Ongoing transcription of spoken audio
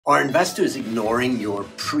Are investors ignoring your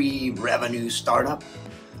pre-revenue startup?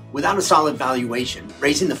 Without a solid valuation,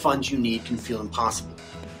 raising the funds you need can feel impossible.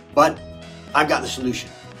 But I've got the solution.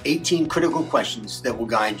 18 critical questions that will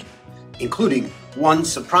guide you, including one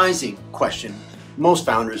surprising question most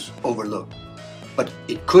founders overlook. But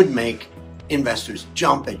it could make investors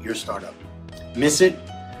jump at your startup. Miss it,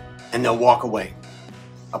 and they'll walk away.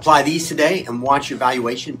 Apply these today and watch your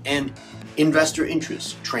valuation and investor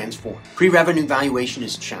interest transform. Pre-revenue valuation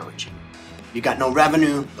is challenging. You got no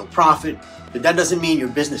revenue, no profit, but that doesn't mean your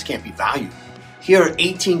business can't be valued. Here are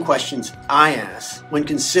 18 questions I ask when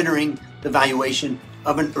considering the valuation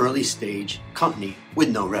of an early stage company with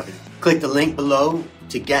no revenue. Click the link below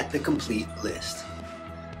to get the complete list.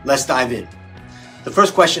 Let's dive in. The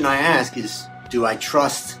first question I ask is, do I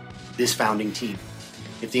trust this founding team?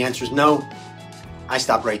 If the answer is no, I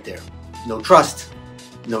stop right there. No trust,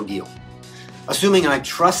 no deal. Assuming I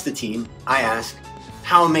trust the team, I ask,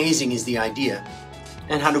 how amazing is the idea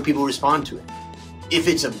and how do people respond to it? If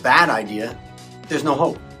it's a bad idea, there's no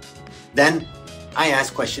hope. Then I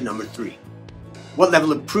ask question number 3. What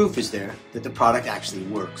level of proof is there that the product actually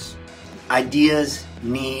works? Ideas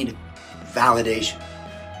need validation.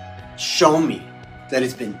 Show me that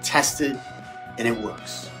it's been tested and it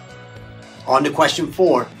works. On to question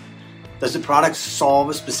 4. Does the product solve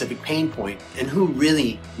a specific pain point, and who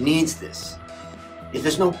really needs this? If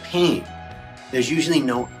there's no pain, there's usually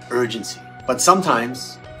no urgency. But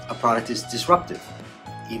sometimes a product is disruptive,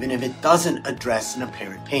 even if it doesn't address an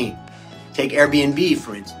apparent pain. Take Airbnb,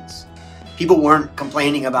 for instance. People weren't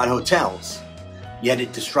complaining about hotels, yet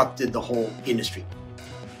it disrupted the whole industry.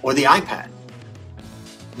 Or the iPad,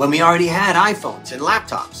 when we already had iPhones and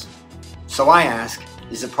laptops. So I ask,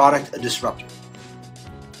 is the product a disruptor?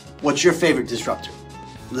 What's your favorite disruptor?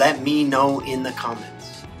 Let me know in the comments.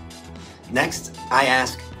 Next, I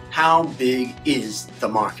ask, how big is the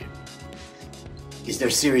market? Is there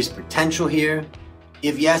serious potential here?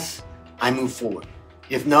 If yes, I move forward.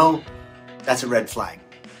 If no, that's a red flag.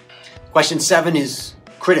 Question 7 is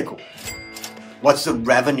critical. What's the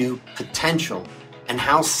revenue potential and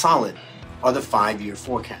how solid are the 5-year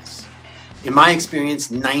forecasts? In my experience,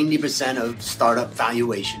 90% of startup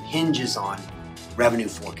valuation hinges on revenue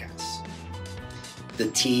forecasts. The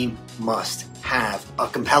team must have a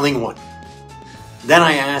compelling one. Then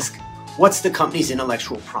I ask, what's the company's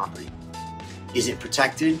intellectual property? Is it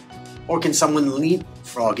protected, or can someone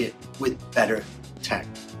leapfrog it with better tech?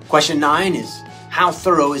 Question 9 is, how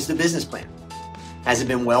thorough is the business plan? Has it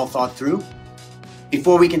been well thought through?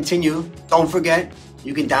 Before we continue, don't forget,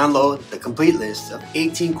 you can download the complete list of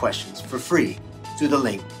 18 questions for free through the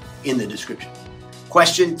link in the description.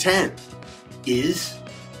 Question 10 is,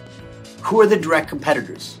 who are the direct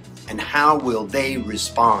competitors and how will they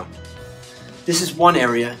respond? This is one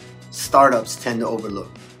area startups tend to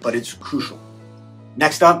overlook, but it's crucial.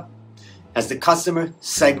 Next up, has the customer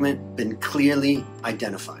segment been clearly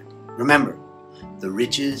identified? Remember, the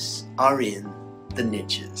riches are in the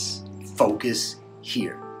niches. Focus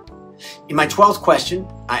here. In my 12th question,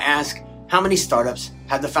 I ask, how many startups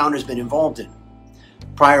have the founders been involved in?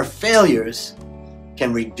 Prior failures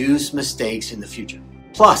can reduce mistakes in the future.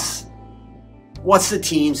 Plus, what's the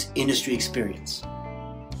team's industry experience?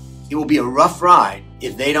 It will be a rough ride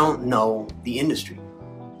if they don't know the industry.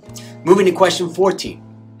 Moving to question 14,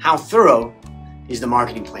 how thorough is the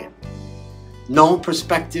marketing plan? No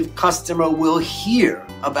prospective customer will hear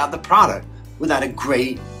about the product without a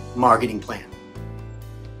great marketing plan.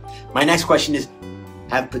 My next question is,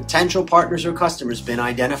 have potential partners or customers been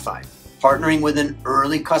identified? Partnering with an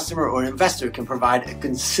early customer or investor can provide a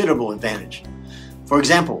considerable advantage. For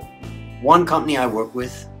example, one company I work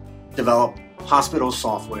with developed hospital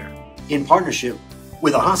software in partnership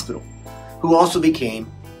with a hospital, who also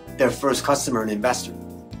became their first customer and investor.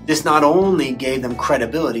 This not only gave them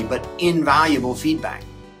credibility, but invaluable feedback.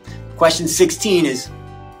 Question 16 is,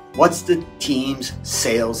 what's the team's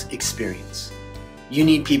sales experience? You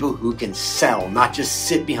need people who can sell, not just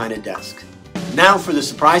sit behind a desk. Now for the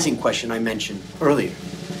surprising question I mentioned earlier.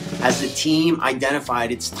 Has the team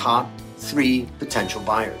identified its top 3 potential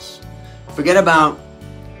buyers? Forget about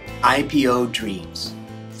IPO dreams.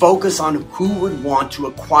 Focus on who would want to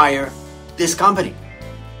acquire this company.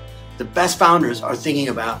 The best founders are thinking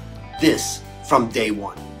about this from day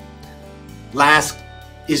one. Last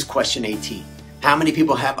is question 18. How many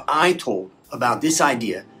people have I told about this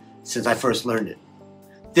idea since I first learned it?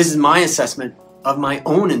 This is my assessment of my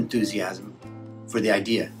own enthusiasm for the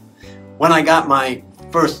idea. When I got my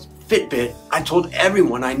first Fitbit, I told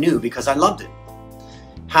everyone I knew because I loved it.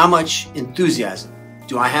 How much enthusiasm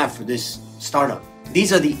do I have for this startup?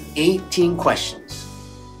 These are the 18 questions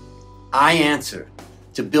I answer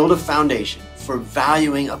to build a foundation for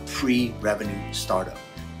valuing a pre-revenue startup.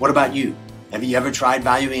 What about you? Have you ever tried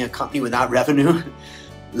valuing a company without revenue?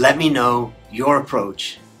 Let me know your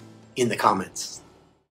approach in the comments.